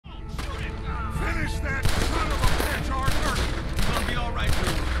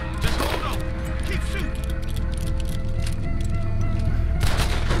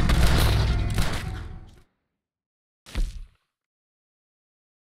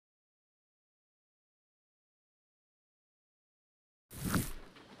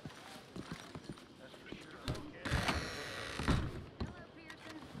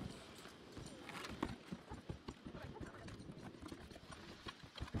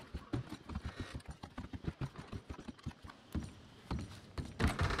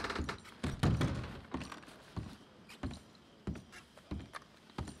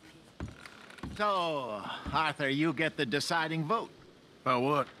So, Arthur, you get the deciding vote. About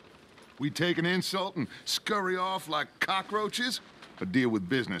what? We take an insult and scurry off like cockroaches? Or deal with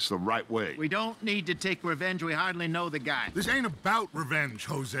business the right way? We don't need to take revenge. We hardly know the guy. This ain't about revenge,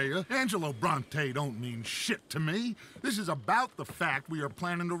 Hosea. Angelo Bronte don't mean shit to me. This is about the fact we are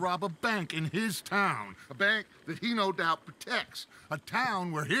planning to rob a bank in his town. A bank that he no doubt protects. A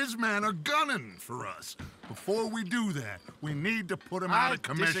town where his men are gunning for us. Before we do that, we need to put him out of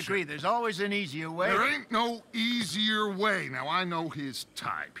commission. I disagree. There's always an easier way. There ain't no easier way. Now, I know his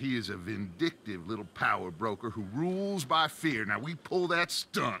type. He is a vindictive little power broker who rules by fear. Now, we pull that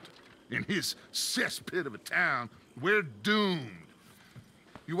stunt in his cesspit of a town, we're doomed.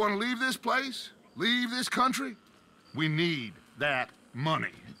 You want to leave this place? Leave this country? We need that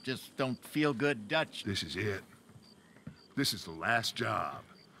money. Just don't feel good, Dutch. This is it. This is the last job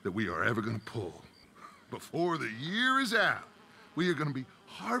that we are ever going to pull. Before the year is out, we are going to be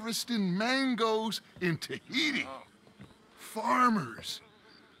harvesting mangoes in Tahiti. Farmers.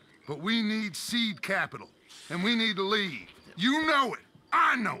 But we need seed capital, and we need to leave. You know it.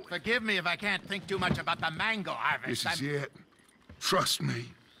 I know it. Forgive me if I can't think too much about the mango harvest. This is it. Trust me.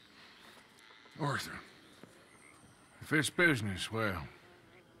 Arthur. If it's business, well,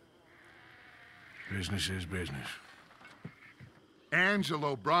 business is business.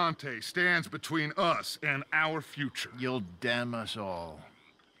 Angelo Bronte stands between us and our future. You'll damn us all.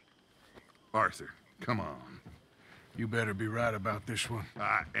 Arthur, come on. You better be right about this one.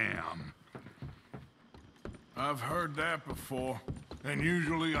 I am. I've heard that before. And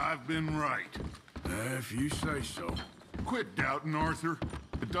usually I've been right. If you say so. Quit doubting, Arthur.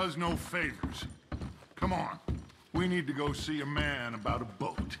 It does no favors. Come on. We need to go see a man about a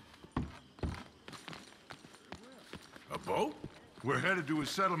boat. A boat? We're headed to a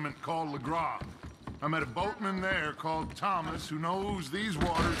settlement called Le Gras. I met a boatman there called Thomas who knows these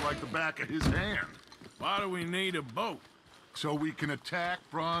waters like the back of his hand. Why do we need a boat? So we can attack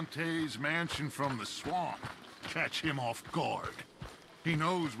Bronte's mansion from the swamp. Catch him off guard. He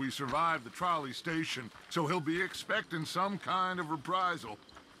knows we survived the trolley station, so he'll be expecting some kind of reprisal.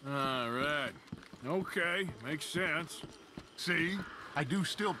 All right. Okay, makes sense. See? I do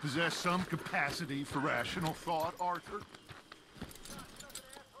still possess some capacity for rational thought, Arthur.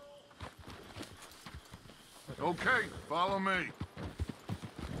 Okay, follow me.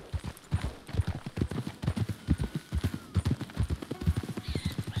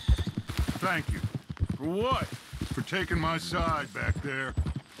 Thank you. For what? For taking my side back there.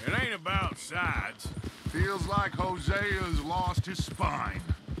 It ain't about sides. Feels like Hosea's lost his spine.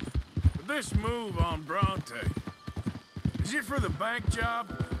 But this move on Bronte, is it for the bank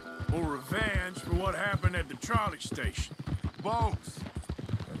job or revenge for what happened at the trolley station? Both.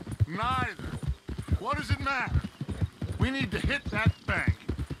 Neither. What does it matter? We need to hit that bank.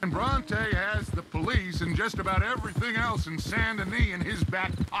 And Bronte has the police and just about everything else in Saint Denis in his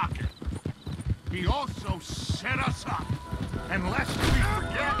back pocket. He also set us up. And lest we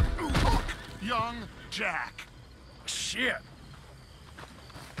forget, hook young Jack. Shit.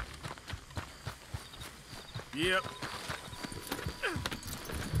 Yep.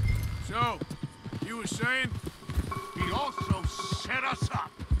 So, you were saying? He also set us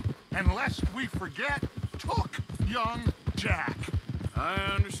up. And lest we forget, took young Jack. I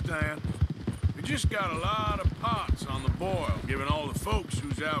understand. We just got a lot of pots on the boil, given all the folks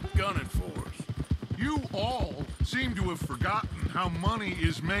who's out gunning for us. You all seem to have forgotten how money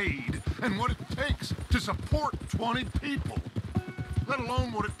is made and what it takes to support 20 people. Let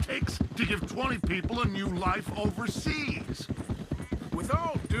alone what it takes to give 20 people a new life overseas. With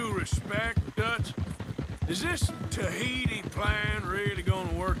all due respect, Dutch, is this Tahiti plan really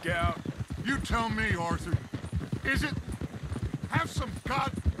gonna work out? You tell me, Arthur. Is it? Have some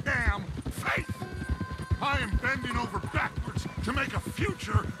goddamn faith. I am bending over backwards to make a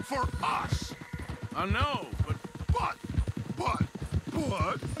future for us. I know, but...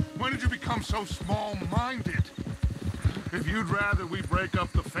 But? When did you become so small-minded? If you'd rather we break up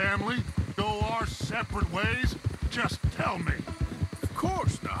the family, go our separate ways, just tell me. Of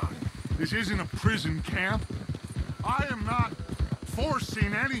course not. This isn't a prison camp. I am not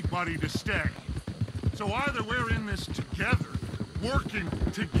forcing anybody to stay. So either we're in this together, working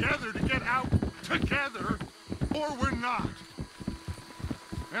together to get out together, or we're not.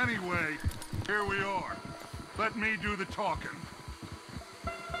 Anyway, here we are. Let me do the talking.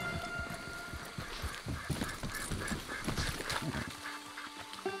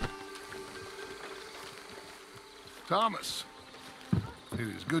 Thomas, it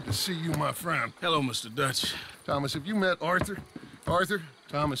is good to see you, my friend. Hello, Mr. Dutch. Thomas, have you met Arthur? Arthur,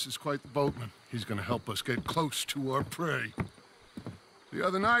 Thomas is quite the boatman. He's gonna help us get close to our prey. The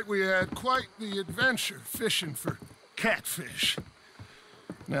other night we had quite the adventure fishing for catfish.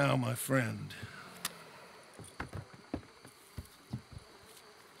 Now, my friend,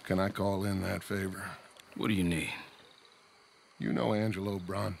 can I call in that favor? What do you need? You know Angelo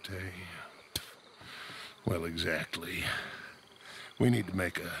Bronte. Well, exactly. We need to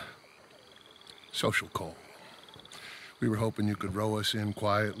make a social call. We were hoping you could row us in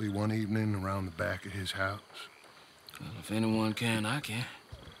quietly one evening around the back of his house. Well, if anyone can, I can.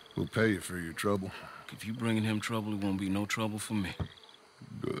 We'll pay you for your trouble. If you bringing him trouble, it won't be no trouble for me.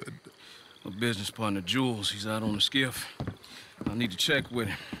 Good. My business partner, Jules, he's out on the skiff. I need to check with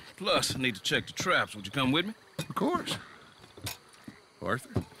him. Plus, I need to check the traps. Would you come with me? Of course.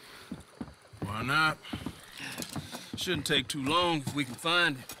 Arthur? Why not? Shouldn't take too long if we can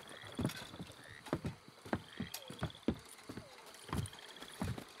find it.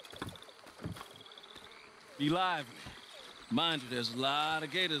 Be lively. Mind you, there's a lot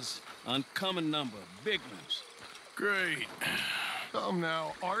of gators. Uncommon number. Big ones. Great. Come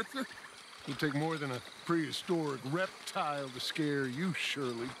now, Arthur. It'll take more than a prehistoric reptile to scare you,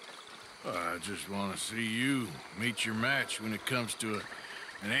 surely. I just want to see you meet your match when it comes to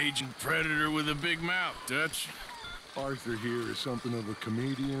an aging predator with a big mouth, Dutch. Arthur here is something of a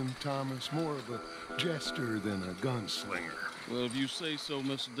comedian, Thomas. More of a jester than a gunslinger. Well, if you say so,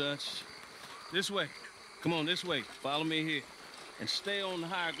 Mr. Dutch. This way. Come on, this way. Follow me here. And stay on the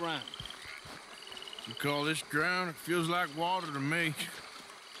higher ground. You call this ground? It feels like water to me.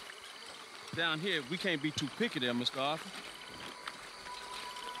 Down here, we can't be too picky there, Mr. Arthur.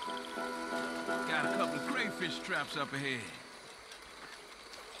 Got a couple of crayfish traps up ahead.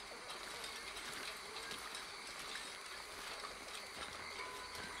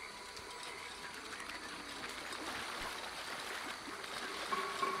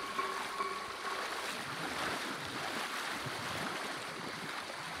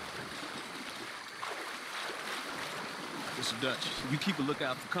 Mr. Dutch, you keep a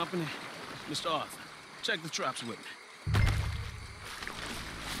lookout for company. Mr. Arthur, check the traps with me.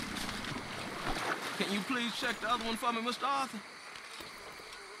 Can you please check the other one for me, Mr. Arthur?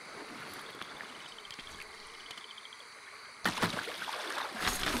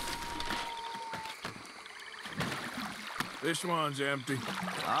 This one's empty.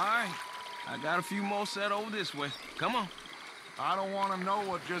 All right. I got a few more set over this way. Come on. I don't want to know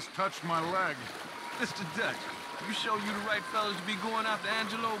what just touched my leg. Mr. Dutch, you sure you the right fellas to be going after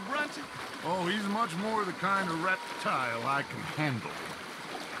Angelo Bronte? Oh, he's much more the kind of reptile I can handle.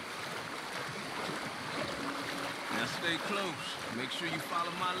 Now stay close. Make sure you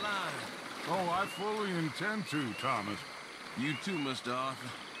follow my line. Oh, I fully intend to, Thomas. You too, Mr. Arthur.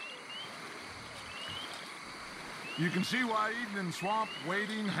 You can see why evening swamp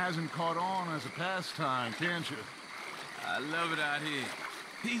wading hasn't caught on as a pastime, can't you? I love it out here.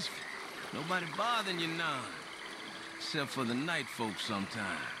 Peaceful. Nobody bothering you none. Except for the night folk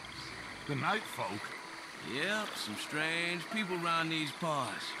sometimes. The night folk? Yep, some strange people around these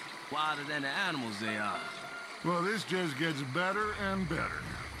parts. Wilder than the animals they are. Well, this just gets better and better.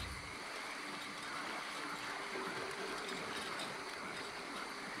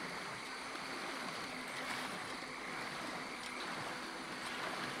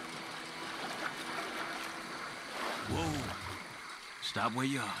 Whoa. Stop where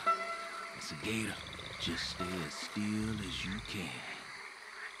you are. It's a gator. Just stay as still as you can.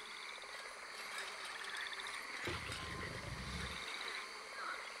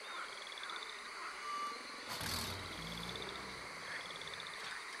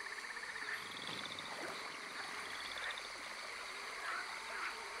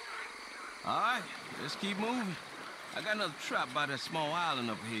 All right, let's keep moving. I got another trap by that small island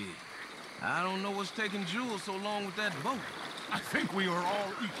up here. I don't know what's taking Jules so long with that boat. I think we are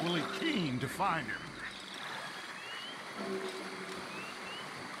all equally keen to find him.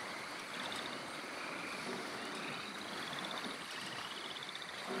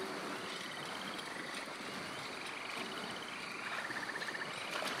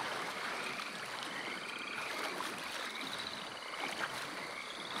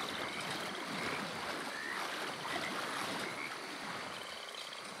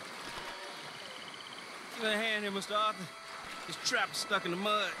 Give me a hand here, Mr. Arthur. This trap is stuck in the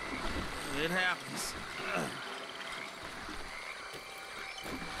mud. It happens.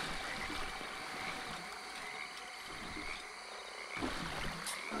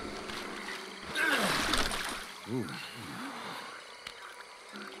 Ooh.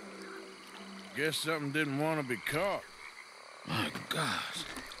 Guess something didn't want to be caught. My gosh.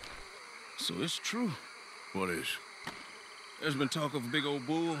 So it's true. What is? There's been talk of a big old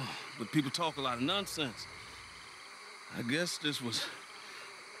bull, but people talk a lot of nonsense. I guess this was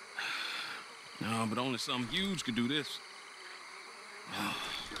No, but only something huge could do this.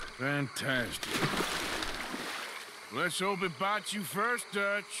 Fantastic. Let's hope it bites you first,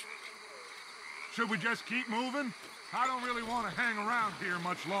 Dutch. Should we just keep moving? I don't really want to hang around here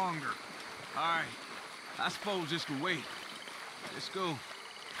much longer. All right. I suppose this could wait. Let's go.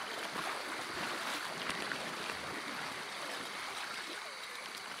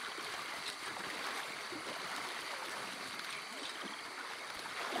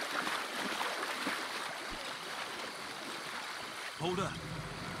 Hold up.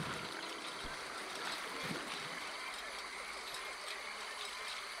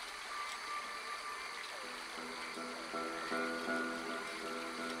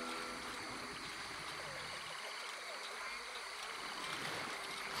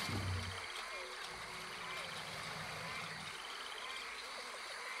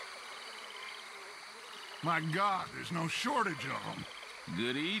 My God, there's no shortage of them.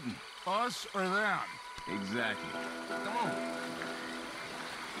 Good eating. Us or them? Exactly. Come on.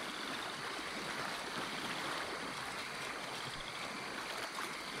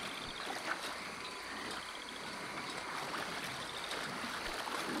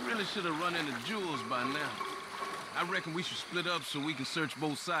 We really should have run into Jules by now. I reckon we should split up so we can search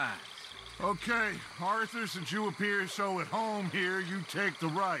both sides. Okay, Arthur, since you appear so at home here, you take the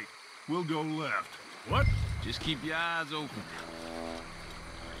right. We'll go left. What? Just keep your eyes open.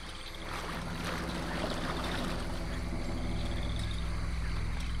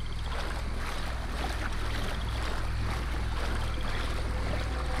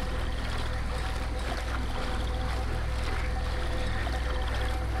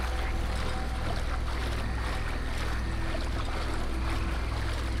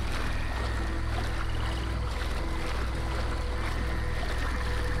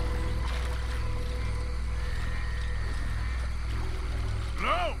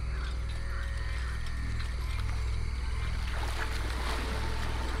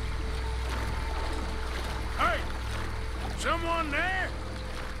 Someone there?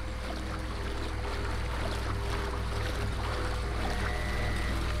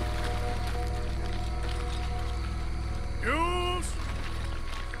 Jules?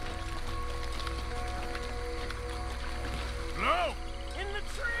 Hello? In the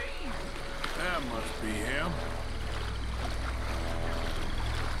tree! That must be him.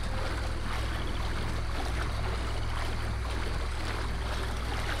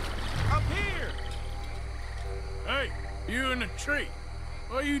 Up here! Hey, you in the tree.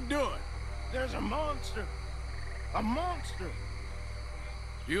 What are you doing? There's a monster. A monster.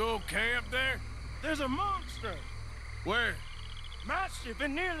 You okay up there? There's a monster. Where? Massive, it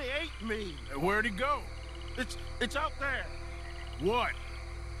nearly ate me. Where'd he go? It's out there. What?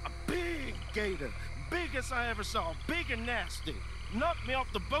 A big gator. Biggest I ever saw. Big and nasty. Knocked me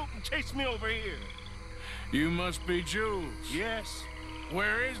off the boat and chased me over here. You must be Jules. Yes.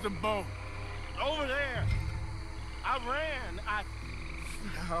 Where is the boat? Over there. I ran.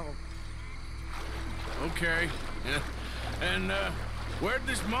 Oh. Okay. Yeah. And, where'd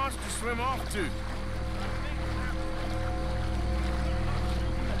this monster swim off to?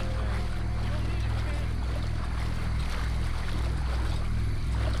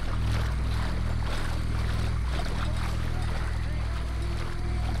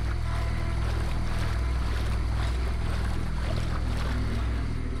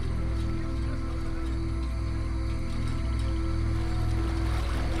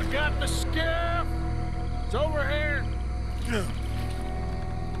 Got the skiff! It's over here!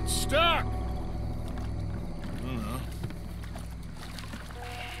 It's stuck!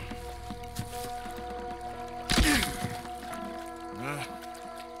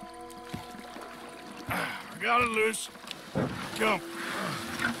 I got it loose. Jump.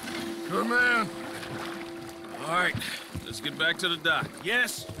 Good man. All right, let's get back to the dock.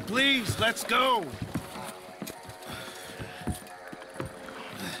 Yes, please, let's go.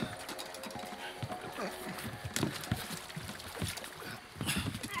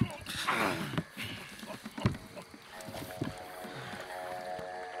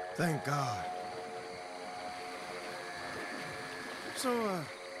 Thank God. So,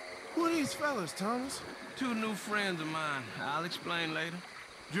 who are these fellas, Thomas? Two new friends of mine. I'll explain later.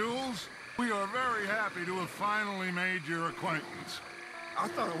 Jules, we are very happy to have finally made your acquaintance. I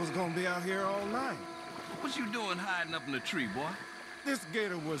thought I was gonna be out here all night. What you doing hiding up in the tree, boy? This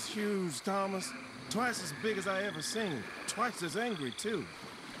gator was huge, Thomas. Twice as big as I ever seen. Twice as angry, too.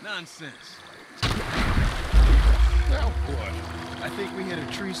 Nonsense. Now what? I think we hit a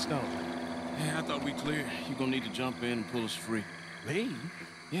tree stump. Yeah, I thought we cleared. You gonna need to jump in and pull us free. Me?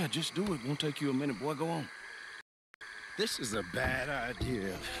 Yeah, just do it. Won't take you a minute, boy. Go on. This is a bad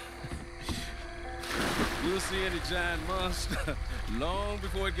idea. You'll see any giant monster long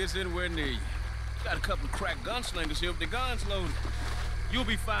before it gets anywhere near you. Got a couple of crack gunslingers here with their guns loaded. You'll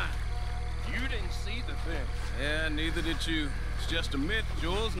be fine. You didn't see the thing. Yeah, neither did you. It's just a myth,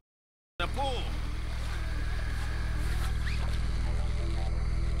 Jules. Now pull.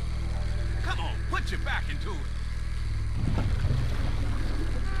 Come on, put your back into it.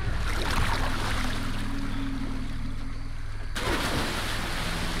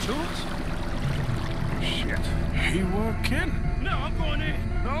 Jules? Shit. He weren't kidding. No, I'm going in.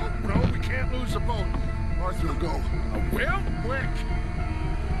 No, we can't lose the boat. Arthur, go. I will? Quick.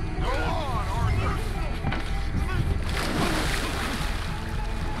 Go on, Arthur.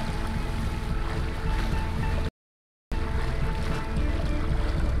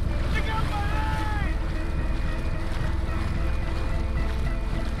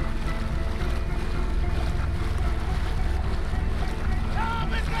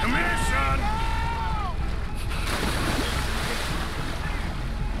 Come here, son.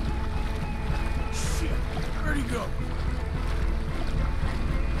 Shit. Where'd he go?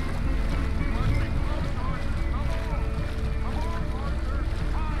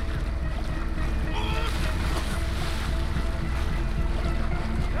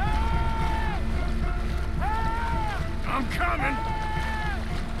 I'm coming.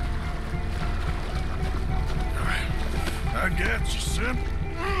 I got you, son.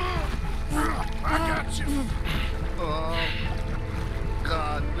 I got you. Oh,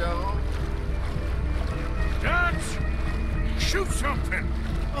 God, no. Dutch! Shoot something!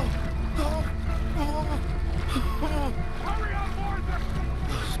 Hurry up, Arthur!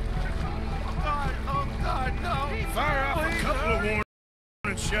 Oh, God, no! Fire off a couple of warning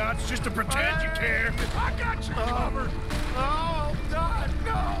shots just to pretend you care. I got you covered! Oh, God,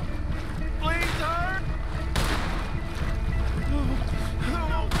 no! Please, hurt!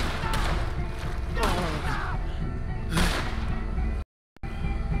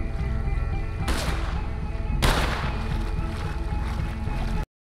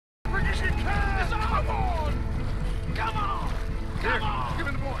 Quick as you can! Come on! Come on! Come on! Give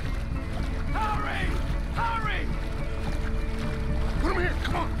me the boy! Hurry! Hurry! Put him here!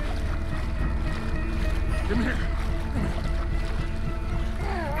 Come on! Give him here!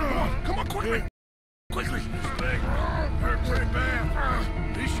 Come on, quickly! Quickly! His leg hurt pretty bad.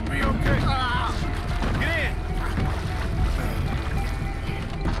 He should be okay. Get in!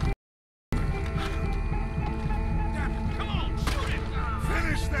 Come on, shoot it.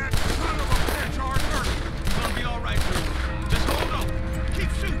 Finish that son of a bitch, Arthur! It's gonna be all right, dude. Just hold on.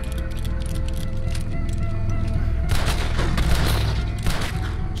 Keep shooting.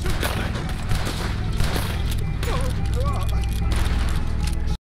 Shoot that thing. Oh, God!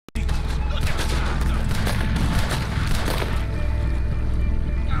 Look at the side, though.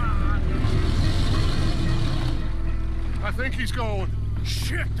 I think he's going.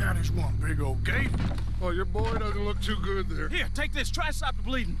 Shit, that is one big old gate. Oh, your boy doesn't look too good there. Here, take this. Try and stop the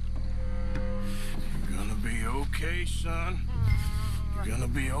bleeding. You're gonna be okay, son. You're gonna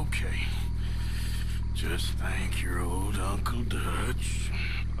be okay. Just thank your old Uncle Dutch.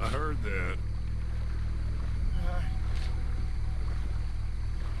 I heard that.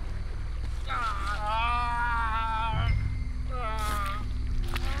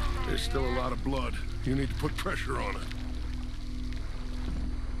 There's still a lot of blood. You need to put pressure on it.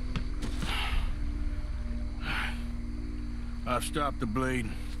 I've stopped the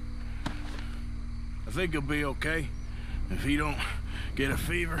bleeding. I think he'll be okay if he don't get a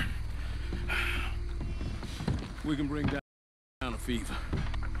fever. We can bring down a fever.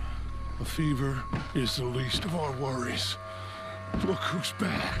 A fever is the least of our worries. Look who's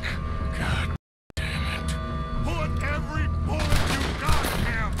back. God damn it. Put every bullet you got in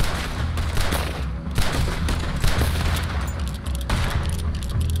him!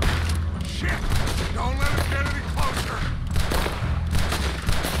 Shit! Don't let him get any closer!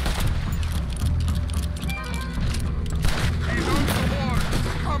 He's under the water,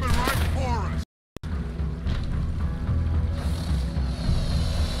 coming right for us.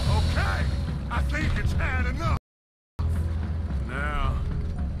 Okay, I think it's had enough. Now,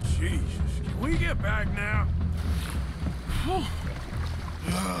 Jesus, can we get back now?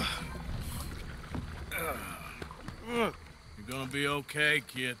 You're gonna be okay,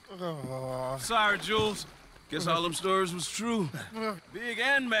 kid. Sorry, Jules. Guess all them stories was true. Big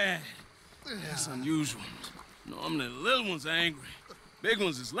and bad. That's unusual. Normally the little ones are angry. Big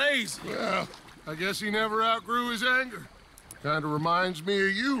ones is lazy. Well, I guess he never outgrew his anger. Kinda reminds me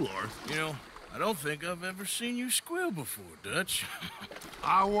of you, Arthur. You know, I don't think I've ever seen you squeal before, Dutch.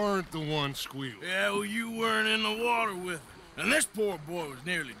 I weren't the one squealing. Yeah, well, you weren't in the water with her. And this poor boy was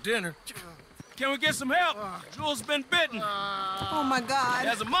nearly dinner. can we get some help? Jules been bitten. Oh, my God.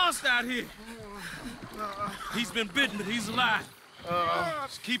 There's a monster out here. He's been bitten, but he's alive.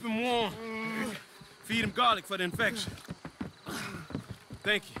 Just keep him warm. Feed him garlic for the infection.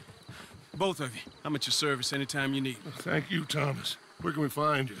 Thank you. Both of you. I'm at your service anytime you need. Thank you, Thomas. Where can we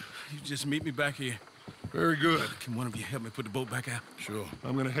find you? You just meet me back here. Very good. Can one of you help me put the boat back out? Sure.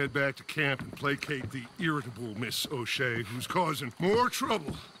 I'm gonna head back to camp and placate the irritable Miss O'Shea, who's causing more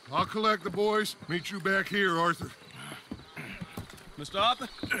trouble. I'll collect the boys. Meet you back here, Arthur. Mr. Arthur,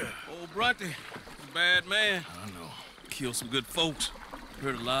 old Bronte, he's a bad man. I know. Killed some good folks.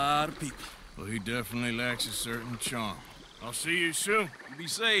 Hurt a lot of people. Well, he definitely lacks a certain charm. I'll see you soon. You be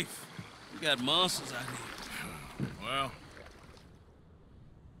safe. We got monsters out here. Well,